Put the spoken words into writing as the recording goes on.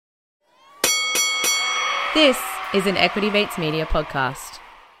This is an Equity Mates Media podcast.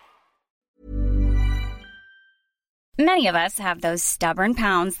 Many of us have those stubborn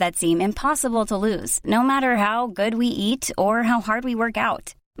pounds that seem impossible to lose, no matter how good we eat or how hard we work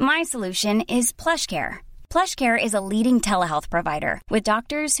out. My solution is PlushCare. PlushCare is a leading telehealth provider with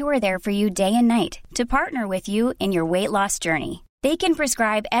doctors who are there for you day and night to partner with you in your weight loss journey. They can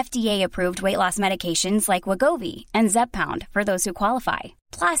prescribe FDA-approved weight loss medications like Wegovy and Zepbound for those who qualify.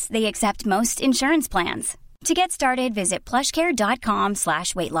 Plus, they accept most insurance plans. To get started, visit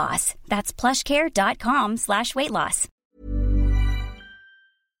plushcare.com/weightloss. That's plushcare.com/weightloss.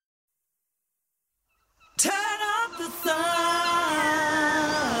 Turn up the sun.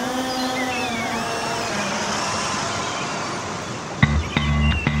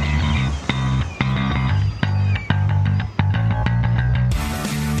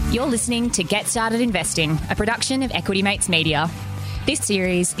 You're listening to Get Started Investing, a production of Equity Mates Media. This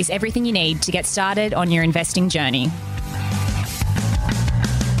series is everything you need to get started on your investing journey.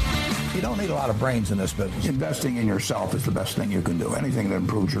 You don't need a lot of brains in this business. Investing in yourself is the best thing you can do. Anything that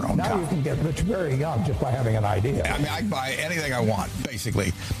improves your own Now time. you can get rich very young just by having an idea. I mean, I can buy anything I want,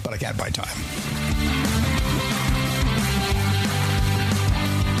 basically, but I can't buy time.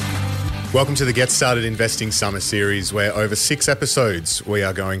 Welcome to the Get Started Investing Summer Series, where over 6 episodes, we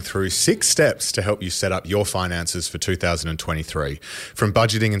are going through 6 steps to help you set up your finances for 2023. From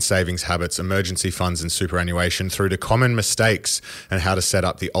budgeting and savings habits, emergency funds and superannuation, through to common mistakes and how to set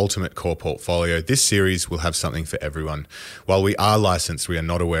up the ultimate core portfolio, this series will have something for everyone. While we are licensed, we are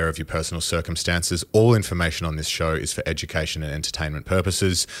not aware of your personal circumstances. All information on this show is for education and entertainment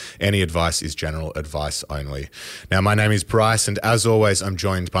purposes. Any advice is general advice only. Now, my name is Bryce, and as always, I'm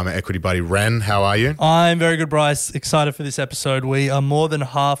joined by my equity buddy, Ren. How are you? I'm very good, Bryce. Excited for this episode. We are more than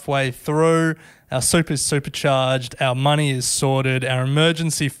halfway through. Our super is supercharged. Our money is sorted. Our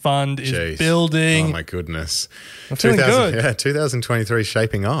emergency fund is building. Oh, my goodness. I'm feeling good. Yeah, 2023 is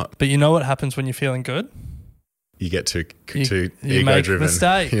shaping up. But you know what happens when you're feeling good? You get too You ego-driven. make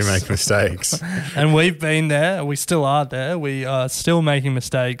mistakes. You make mistakes. And we've been there. We still are there. We are still making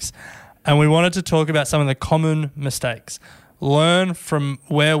mistakes. And we wanted to talk about some of the common mistakes. Learn from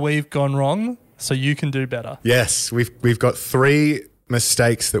where we've gone wrong so you can do better. Yes, we've got 3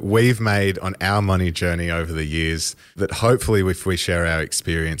 mistakes that we've made on our money journey over the years that hopefully, if we share our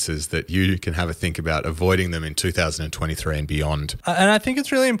experiences, that you can have a think about avoiding them in 2023 and beyond. And I think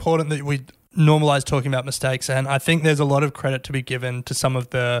it's really important that we normalize talking about mistakes. And I think there's a lot of credit to be given to some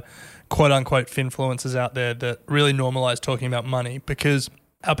of the quote unquote finfluencers out there that really normalize talking about money, because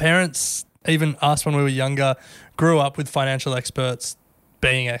our parents, even us when we were younger, grew up with financial experts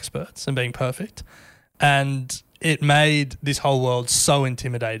being experts and being perfect. And it made this whole world so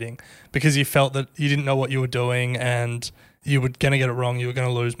intimidating because you felt that you didn't know what you were doing and you were going to get it wrong, you were going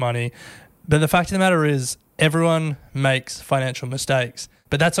to lose money. But the fact of the matter is everyone makes financial mistakes.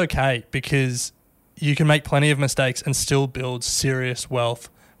 But that's okay, because you can make plenty of mistakes and still build serious wealth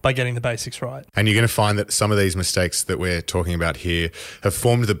by getting the basics right. And you're going to find that some of these mistakes that we're talking about here have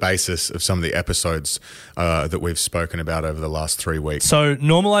formed the basis of some of the episodes that we've spoken about over the last 3 weeks. So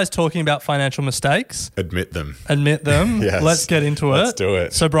normalize talking about financial mistakes. Admit them. Yes. Let's get into it. Let's do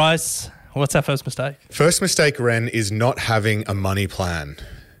it. So Bryce, what's our first mistake? First mistake, Ren, is not having a money plan.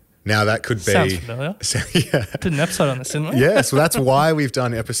 Now that could be... Sounds familiar. Yeah. Did an episode on this, didn't we? Yes, well, that's why we've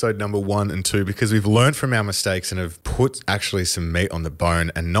done episode number 1 and 2, because we've learned from our mistakes and have put actually some meat on the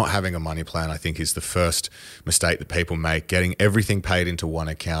bone. And not having a money plan, I think, is the first mistake that people make, getting everything paid into one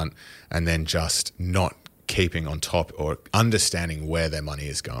account and then just not keeping on top or understanding where their money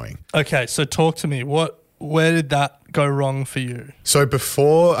is going. Okay, so talk to me. Where did that go wrong for you? So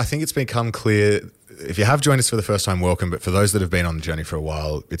before, I think it's become clear... If you have joined us for the first time, welcome. But for those that have been on the journey for a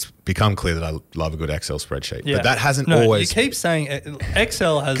while, it's become clear that I love a good Excel spreadsheet. Yeah. But that hasn't always... You keep saying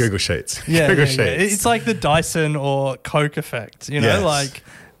Excel has... Google Sheets. Yeah, Google Sheets. Sheets. It's like the Dyson or Coke effect, you know, Yes. like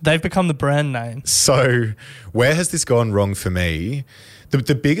they've become the brand name. So where has this gone wrong for me?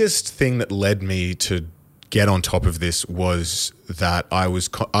 The biggest thing that led me to get on top of this was that I was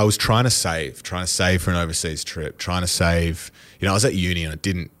trying to save for an overseas trip, trying to save... You know, I was at uni and I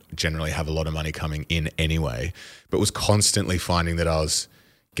didn't generally have a lot of money coming in anyway, but was constantly finding that I was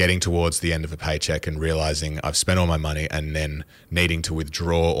getting towards the end of a paycheck and realizing I've spent all my money and then needing to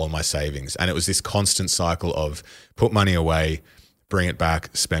withdraw all my savings. And it was this constant cycle of put money away, bring it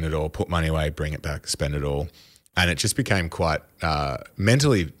back, spend it all, put money away, bring it back, spend it all. And it just became quite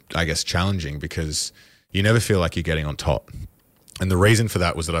mentally, I guess, challenging because you never feel like you're getting on top. And the reason for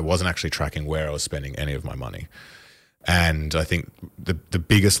that was that I wasn't actually tracking where I was spending any of my money. And I think the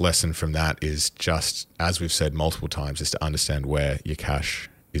biggest lesson from that is just, as we've said multiple times, is to understand where your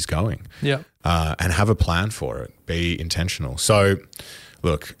cash is going. Yeah. And have a plan for it. Be intentional. So,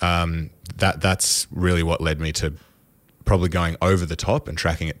 look, that's really what led me to probably going over the top and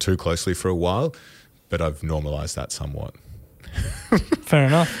tracking it too closely for a while, but I've normalized that somewhat. Fair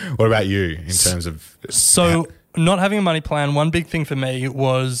enough. What about you in terms of... So not having a money plan, one big thing for me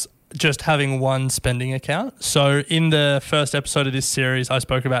was just having one spending account. So in the first episode of this series, I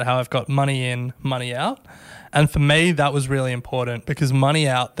spoke about how I've got money in, money out. And for me, that was really important because money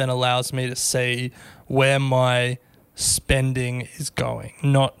out then allows me to see where my spending is going.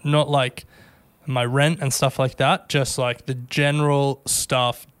 Not like my rent and stuff like that, just like the general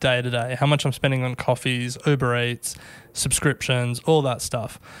stuff day to day. How much I'm spending on coffees, Uber Eats, subscriptions, all that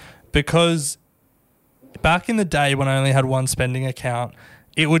stuff. Because back in the day when I only had one spending account,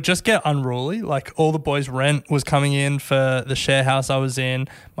 it would just get unruly. Like all the boys' rent was coming in for the share house I was in.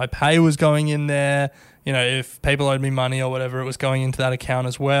 My pay was going in there. You know, if people owed me money or whatever, it was going into that account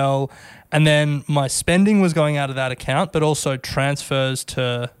as well. And then my spending was going out of that account, but also transfers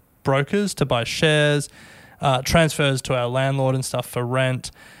to brokers to buy shares, transfers to our landlord and stuff for rent.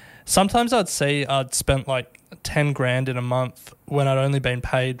 Sometimes I'd see I'd spent like 10 grand in a month when I'd only been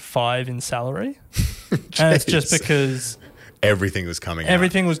paid 5 in salary. And it's just because everything was coming out.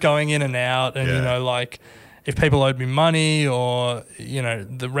 Everything was going in and out. And, you know, like if people owed me money or, you know,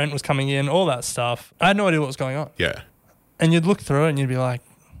 the rent was coming in, all that stuff, I had no idea what was going on. Yeah. And you'd look through it and you'd be like,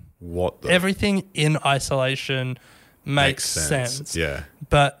 what? Everything in isolation makes sense. Yeah.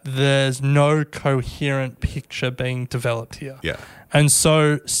 But there's no coherent picture being developed here. Yeah. And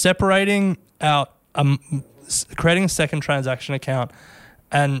so separating out, creating a second transaction account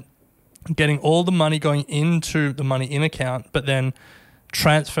and getting all the money going into the money in account, but then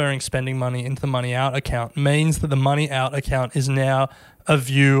transferring spending money into the money out account means that the money out account is now a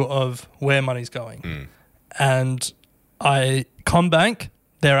view of where money's going. And CommBank,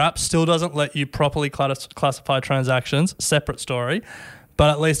 their app still doesn't let you properly classify transactions, separate story, but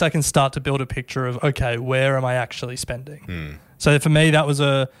at least I can start to build a picture of, okay, where am I actually spending? So for me, that's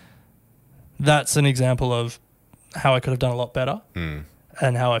an example of how I could have done a lot better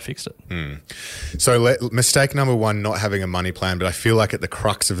and how I fixed it. So mistake number one, not having a money plan, but I feel like at the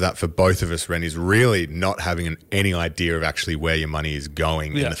crux of that for both of us, Ren, is really not having any idea of actually where your money is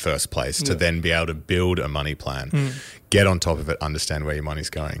going in the first place to then be able to build a money plan, get on top of it, understand where your money's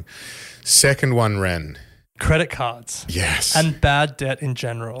going. Second one, Ren. Credit cards. Yes. And bad debt in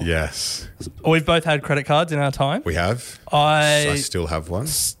general. Yes. We've both had credit cards in our time. We have. I still have one.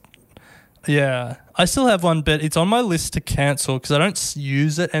 Yeah. I still have one, but it's on my list to cancel because I don't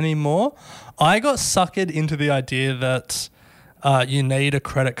use it anymore. I got suckered into the idea that you need a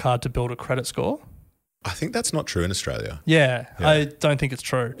credit card to build a credit score. I think that's not true in Australia. Yeah, I don't think it's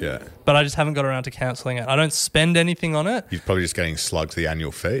true. Yeah. But I just haven't got around to cancelling it. I don't spend anything on it. You're probably just getting slugged the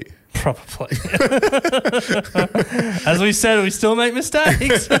annual fee. Probably. As we said, we still make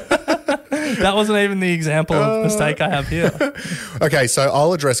mistakes. That wasn't even the example of mistake I have here. Okay, so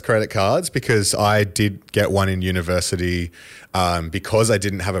I'll address credit cards because I did get one in university because I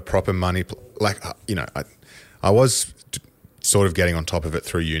didn't have a proper money I was sort of getting on top of it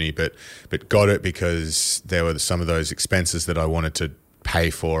through uni, but got it because there were some of those expenses that I wanted to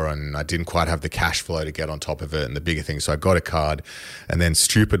pay for and I didn't quite have the cash flow to get on top of it and the bigger things. So I got a card and then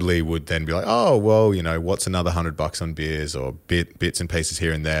stupidly would then be like, oh, well, you know, what's another $100 on beers or bits and pieces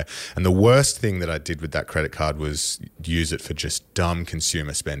here and there. And the worst thing that I did with that credit card was use it for just dumb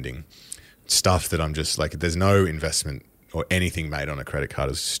consumer spending. Stuff that I'm just like, there's no investment or anything made on a credit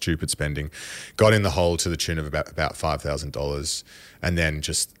card. Is stupid spending. Got in the hole to the tune of about $5,000 and then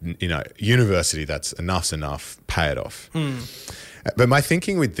just, you know, university, that's enough's enough, pay it off. But my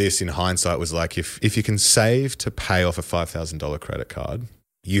thinking with this in hindsight was like, if you can save to pay off a $5,000 credit card,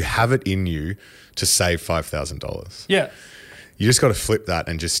 you have it in you to save $5,000. Yeah. You just got to flip that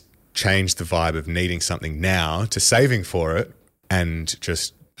and just change the vibe of needing something now to saving for it and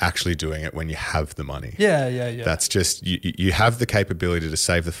just actually doing it when you have the money. Yeah. That's just, you have the capability to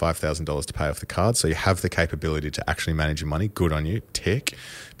save the $5,000 to pay off the card. So you have the capability to actually manage your money. Good on you. Tick.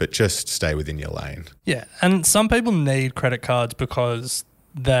 But just stay within your lane. Yeah. And some people need credit cards because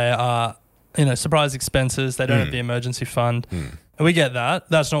they are, you know, surprise expenses. They don't have the emergency fund. And we get that.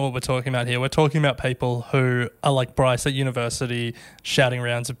 That's not what we're talking about here. We're talking about people who are like Bryce at university shouting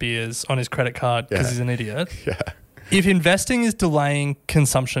rounds of beers on his credit card because he's an idiot. Yeah. If investing is delaying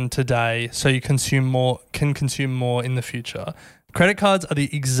consumption today so you can consume more in the future, credit cards are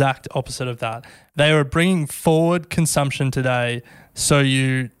the exact opposite of that. They are bringing forward consumption today so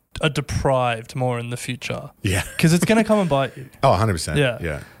you are deprived more in the future. Yeah. Because it's going to come and bite you. Oh, 100%.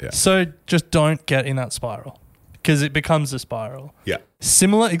 Yeah. Yeah. So just don't get in that spiral. because it becomes a spiral. Yeah.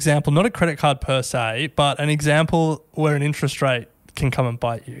 Similar example, not a credit card per se, but an example where an interest rate can come and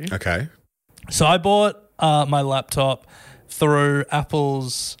bite you. Okay. So I bought my laptop through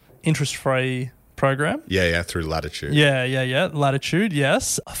Apple's interest-free program. Yeah, through Latitude. Yeah. Latitude,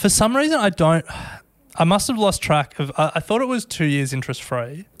 yes. For some reason, I must have lost track of, I thought it was 2 years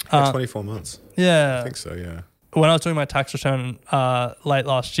interest-free. 24 months. Yeah. I think so, yeah. When I was doing my tax return late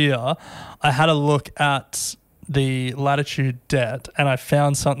last year, I had a look at the Latitude debt and I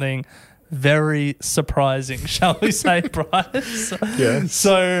found something very surprising, shall we say, Bryce? Yes.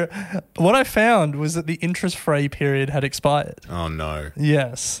 So what I found was that the interest-free period had expired. Oh, no.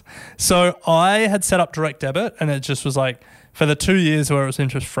 Yes. So I had set up direct debit and it just was like, for the 2 years where it was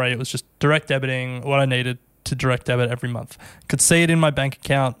interest-free, it was just direct debiting what I needed to direct debit every month. Could see it in my bank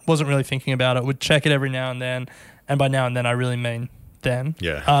account, wasn't really thinking about it, would check it every now and then. And by now and then, I really mean then.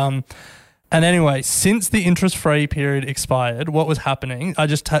 Yeah. And anyway, since the interest-free period expired, what was happening, I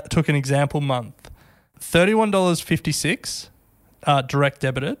just took an example month. $31.56 direct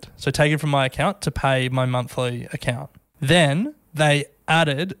debited, so taken from my account to pay my monthly account. Then they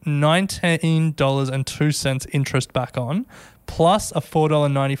added $19.02 interest back on, plus a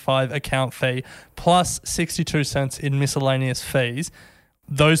 $4.95 account fee, plus 62 cents in miscellaneous fees.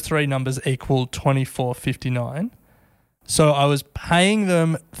 Those three numbers equal $24.59. So I was paying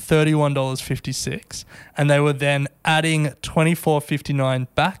them $31.56 and they were then adding $24.59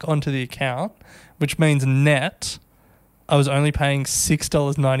 back onto the account, which means net I was only paying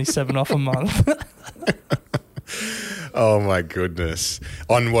 $6.97 off a month. Oh my goodness.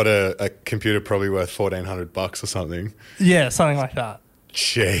 On what a computer probably worth $1,400 or something. Yeah, something like that.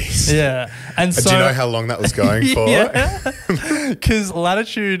 Jeez. Yeah. And so, do you know how long that was going for? Because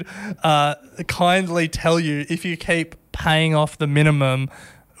Latitude kindly tell you if you keep paying off the minimum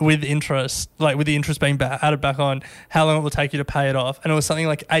with interest, like with the interest being added back on, how long it will take you to pay it off. And it was something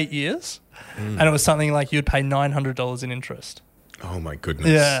like 8 years. And it was something like you'd pay $900 in interest. Oh my goodness.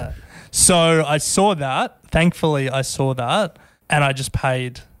 Yeah. So I saw that. Thankfully, I saw that. And I just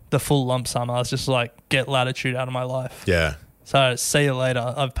paid the full lump sum. I was just like, get Latitude out of my life. Yeah. So see you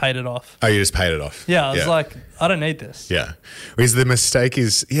later. I've paid it off. Oh, you just paid it off? Yeah. I was like, I don't need this. Yeah. Because the mistake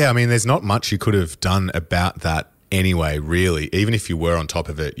is, I mean, there's not much you could have done about that anyway, really. Even if you were on top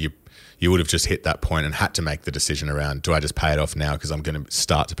of it, you would have just hit that point and had to make the decision around, do I just pay it off now because I'm going to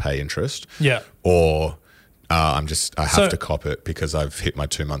start to pay interest? Yeah. Or I have to cop it because I've hit my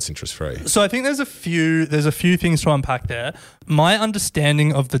 2 months interest free. So I think there's a few things to unpack there. My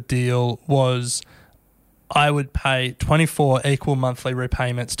understanding of the deal was I would pay 24 equal monthly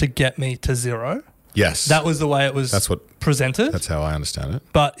repayments to get me to zero. Yes. That was the way it was presented. That's how I understand it.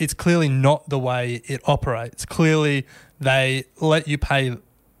 But it's clearly not the way it operates. Clearly they let you pay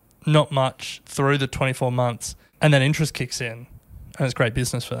not much through the 24 months and then interest kicks in and it's great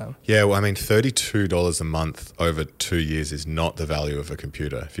business for them. Yeah, well, I mean, $32 a month over 2 years is not the value of a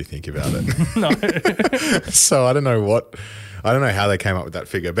computer if you think about it. No. So I don't know how they came up with that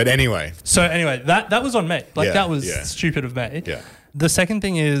figure. But anyway. So anyway, that was on me. That was stupid of me. Yeah. The second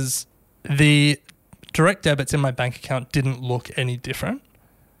thing is the direct debits in my bank account didn't look any different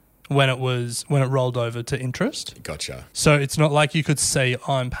when it rolled over to interest. Gotcha. So it's not like you could see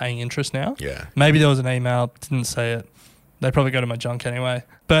I'm paying interest now. Yeah. Maybe there was an email, didn't say it. They probably go to my junk anyway.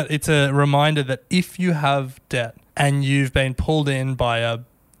 But it's a reminder that if you have debt and you've been pulled in by a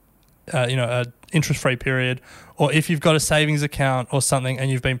interest-free period, or if you've got a savings account or something and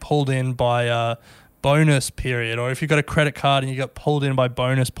you've been pulled in by a bonus period, or if you've got a credit card and you got pulled in by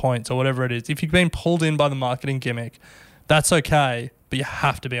bonus points or whatever it is, if you've been pulled in by the marketing gimmick, that's okay, but you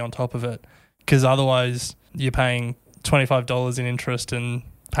have to be on top of it because otherwise you're paying $25 in interest and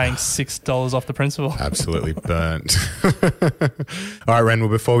paying $6 off the principal. Absolutely burnt. All right, Ren, well,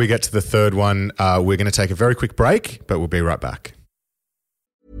 before we get to the third one, we're going to take a very quick break, but we'll be right back.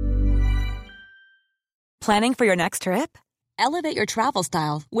 Planning for your next trip? Elevate your travel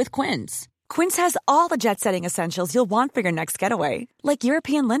style with Quince. Quince has all the jet-setting essentials you'll want for your next getaway, like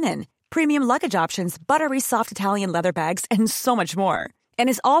European linen, premium luggage options, buttery soft Italian leather bags, and so much more. And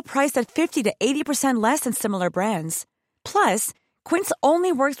is all priced at 50 to 80% less than similar brands. Plus, Quince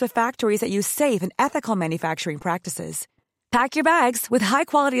only works with factories that use safe and ethical manufacturing practices. Pack your bags with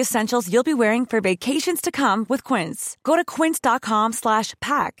high-quality essentials you'll be wearing for vacations to come with Quince. Go to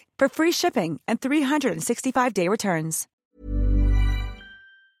quince.com/pack for free shipping and 365-day returns.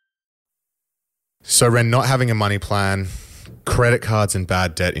 So, Ren, not having a money plan, credit cards and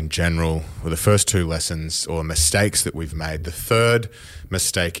bad debt in general were the first two lessons or mistakes that we've made. The third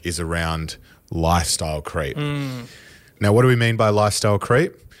mistake is around lifestyle creep. Now, what do we mean by lifestyle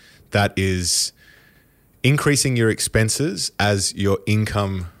creep? That is increasing your expenses as your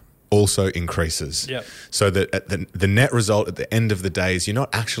income also increases. Yep. So that at the net result at the end of the day is you're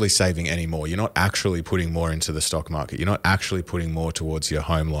not actually saving any more. You're not actually putting more into the stock market. You're not actually putting more towards your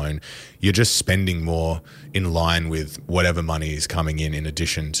home loan. You're just spending more in line with whatever money is coming in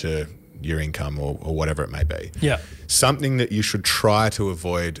addition to your income or whatever it may be. Yeah. Something that you should try to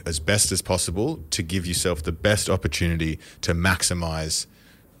avoid as best as possible to give yourself the best opportunity to maximize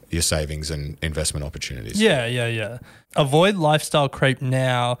your savings and investment opportunities. Yeah. Avoid lifestyle creep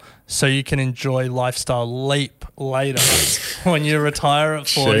now so you can enjoy lifestyle leap later when you retire at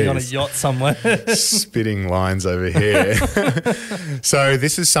 40 on a yacht somewhere. Spitting lines over here. So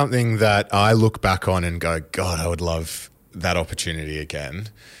this is something that I look back on and go, God, I would love that opportunity again,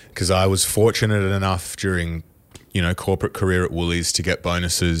 because I was fortunate enough during, corporate career at Woolies to get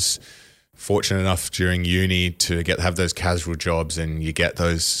bonuses, fortunate enough during uni to have those casual jobs, and you get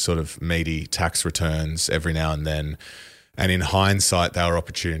those sort of meaty tax returns every now and then. And in hindsight, there were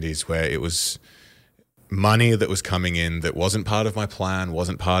opportunities where it was money that was coming in that wasn't part of my plan,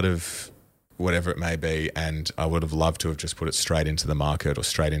 wasn't part of whatever it may be, and I would have loved to have just put it straight into the market or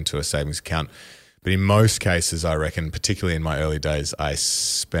straight into a savings account. But in most cases, I reckon, particularly in my early days, I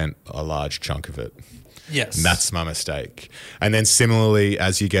spent a large chunk of it. Yes. And that's my mistake. And then similarly,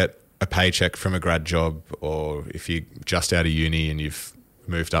 as you get a paycheck from a grad job, or if you're just out of uni and you've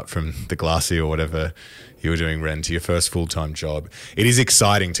moved up from the Glassy or whatever you were doing, Ren, to your first full-time job, it is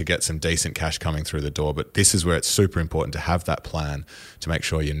exciting to get some decent cash coming through the door, but this is where it's super important to have that plan to make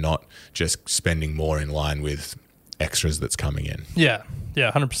sure you're not just spending more in line with extras that's coming in. Yeah,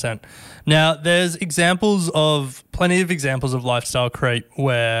 100%. Now, there's plenty of examples of lifestyle creep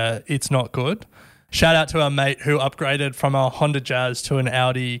where it's not good. Shout out to our mate who upgraded from our Honda Jazz to an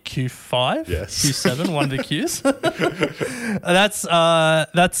Audi Q5, yes. Q7, one of the Qs.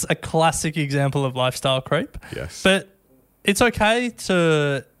 That's a classic example of lifestyle creep. Yes. But it's okay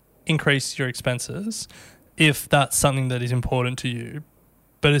to increase your expenses if that's something that is important to you.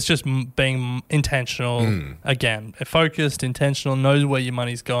 But it's just being intentional, again, focused, intentional, knows where your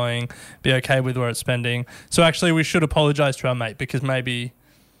money's going, be okay with where it's spending. So actually we should apologise to our mate because maybe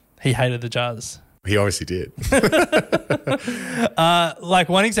he hated the Jazz. He obviously did. Like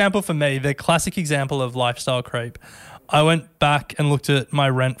one example for me, the classic example of lifestyle creep, I went back and looked at my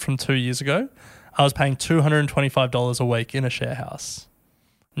rent from 2 years ago. I was paying $225 a week in a share house.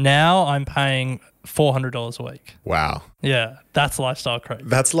 Now I'm paying $400 a week. Wow. Yeah, that's lifestyle creep.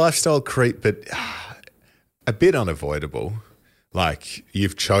 That's lifestyle creep, but a bit unavoidable. Like,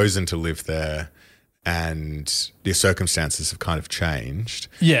 you've chosen to live there and your circumstances have kind of changed.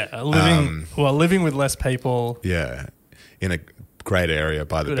 Yeah, living with less people. Yeah, in a great area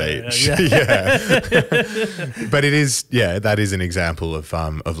by the beach. Yeah. But it is, that is an example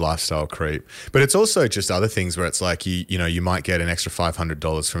of lifestyle creep. But it's also just other things where it's like you might get an extra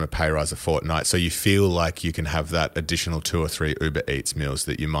 $500 from a pay rise a fortnight, so you feel like you can have that additional 2 or 3 Uber Eats meals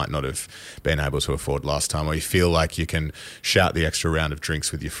that you might not have been able to afford last time, or you feel like you can shout the extra round of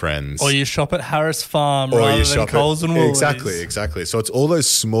drinks with your friends, or you shop at Harris Farm rather than Coles and Woolies. Exactly. So it's all those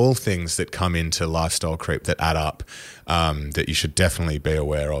small things that come into lifestyle creep that add up. That you should definitely be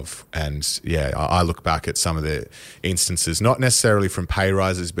aware of. And I look back at some of the instances, not necessarily from pay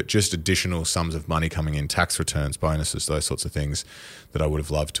rises, but just additional sums of money coming in, tax returns, bonuses, those sorts of things that I would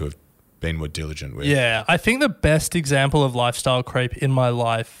have loved to have been more diligent with. Yeah, I think the best example of lifestyle creep in my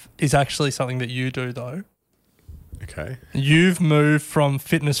life is actually something that you do though. Okay. You've moved from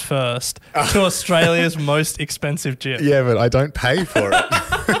Fitness First to Australia's most expensive gym. Yeah, but I don't pay for it.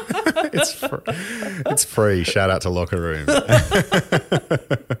 It's free. Shout out to Locker Room.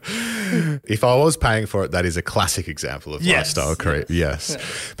 If I was paying for it, that is a classic example of lifestyle creep. Yes. Yeah.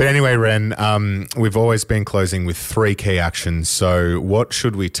 But anyway, Ren, we've always been closing with 3 key actions. So what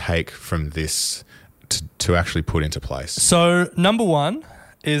should we take from this to actually put into place? So number 1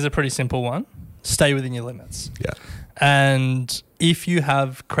 is a pretty simple one. Stay within your limits. Yeah. And if you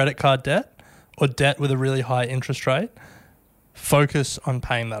have credit card debt or debt with a really high interest rate, focus on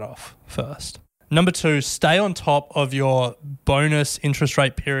paying that off first. Number 2, stay on top of your bonus interest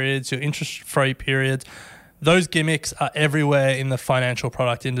rate periods, your interest-free periods. Those gimmicks are everywhere in the financial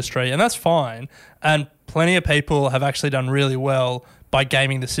product industry, and that's fine. And plenty of people have actually done really well by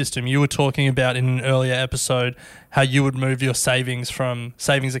gaming the system. You were talking about in an earlier episode how you would move your savings from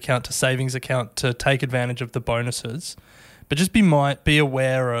savings account to take advantage of the bonuses. But just be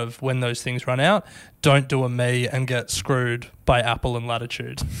aware of when those things run out. Don't do a me and get screwed by Apple and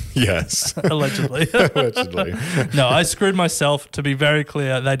Latitude. Yes. Allegedly. Allegedly. No, I screwed myself. To be very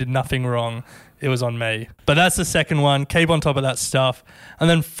clear, they did nothing wrong. it was on me. But that's the second one. Keep on top of that stuff. And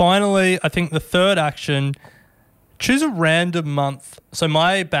then finally, I think the third action, choose a random month. So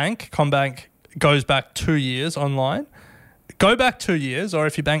my bank, CommBank, goes back 2 years online. Go back 2 years, or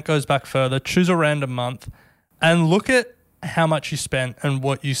if your bank goes back further, choose a random month and look at how much you spent and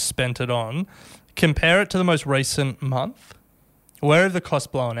what you spent it on. Compare it to the most recent month. Where are the costs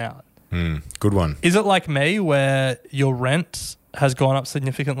blown out? Good one. Is it like me where your rent has gone up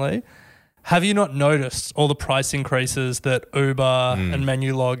significantly? Have you not noticed all the price increases that Uber and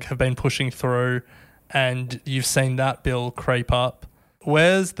Menulog have been pushing through, and you've seen that bill creep up?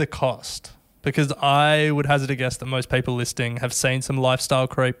 Where's the cost? Because I would hazard a guess that most people listening have seen some lifestyle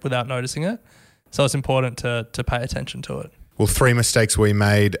creep without noticing it. So it's important to pay attention to it. Well, 3 mistakes we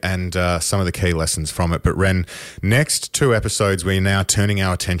made and some of the key lessons from it. But Ren, next 2 episodes, we're now turning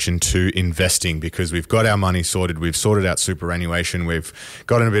our attention to investing because we've got our money sorted. We've sorted out superannuation. We've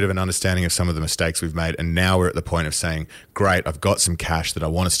gotten a bit of an understanding of some of the mistakes we've made. And now we're at the point of saying, great, I've got some cash that I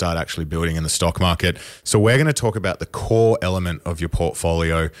want to start actually building in the stock market. So we're going to talk about the core element of your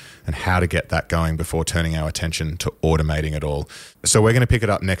portfolio and how to get that going before turning our attention to automating it all. So we're going to pick it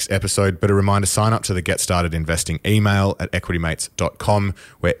up next episode, but a reminder, sign up to the Get Started Investing email at equitymates.com,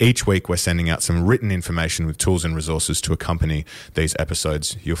 where each week we're sending out some written information with tools and resources to accompany these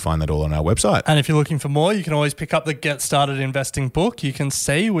episodes. You'll find that all on our website. And if you're looking for more, you can always pick up the Get Started Investing book. You can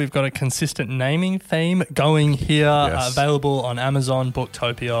see we've got a consistent naming theme going here, available on Amazon,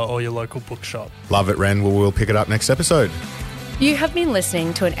 Booktopia, or your local bookshop. Love it, Ren. Well, we'll pick it up next episode. You have been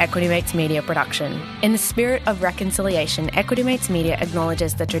listening to an Equity Mates Media production. In the spirit of reconciliation, Equity Mates Media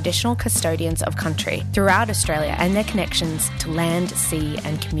acknowledges the traditional custodians of country throughout Australia and their connections to land, sea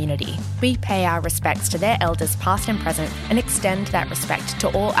and community. We pay our respects to their elders past and present and extend that respect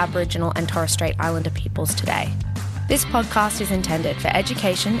to all Aboriginal and Torres Strait Islander peoples today. This podcast is intended for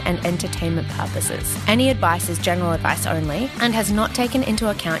education and entertainment purposes. Any advice is general advice only and has not taken into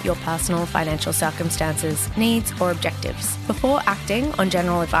account your personal financial circumstances, needs, or objectives. Before acting on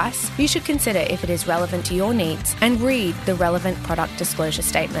general advice, you should consider if it is relevant to your needs and read the relevant product disclosure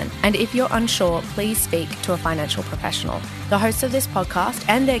statement. And if you're unsure, please speak to a financial professional. The hosts of this podcast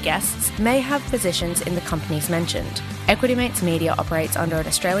and their guests may have positions in the companies mentioned. Equity Mates Media operates under an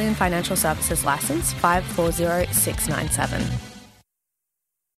Australian Financial Services Licence 540697.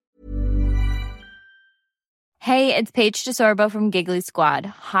 Hey, it's Paige DeSorbo from Giggly Squad.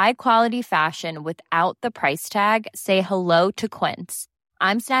 High quality fashion without the price tag. Say hello to Quince.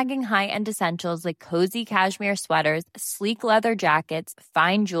 I'm snagging high-end essentials like cozy cashmere sweaters, sleek leather jackets,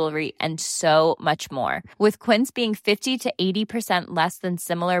 fine jewelry, and so much more. With Quince being 50 to 80% less than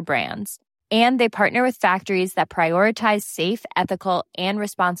similar brands. And they partner with factories that prioritize safe, ethical, and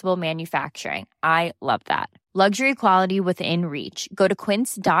responsible manufacturing. I love that. Luxury quality within reach. Go to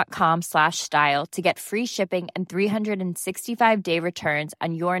quince.com/style to get free shipping and 365-day returns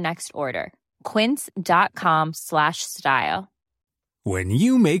on your next order. Quince.com/style. When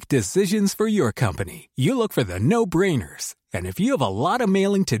you make decisions for your company, you look for the no-brainers. And if you have a lot of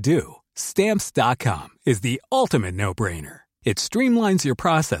mailing to do, Stamps.com is the ultimate no-brainer. It streamlines your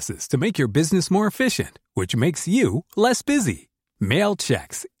processes to make your business more efficient, which makes you less busy. Mail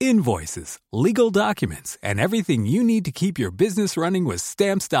checks, invoices, legal documents, and everything you need to keep your business running with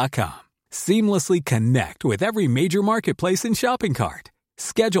Stamps.com. Seamlessly connect with every major marketplace and shopping cart.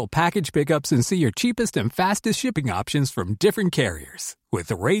 Schedule package pickups and see your cheapest and fastest shipping options from different carriers.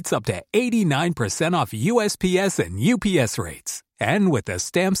 With rates up to 89% off USPS and UPS rates. And with the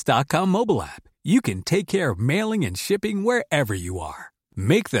Stamps.com mobile app, you can take care of mailing and shipping wherever you are.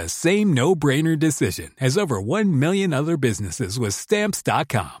 Make the same no-brainer decision as over 1 million other businesses with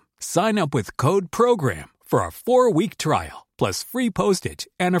Stamps.com. Sign up with code PROGRAM for a 4-week trial, plus free postage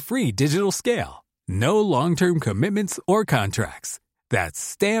and a free digital scale. No long-term commitments or contracts. That's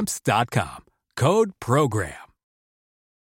Stamps.com. Code PROGRAM.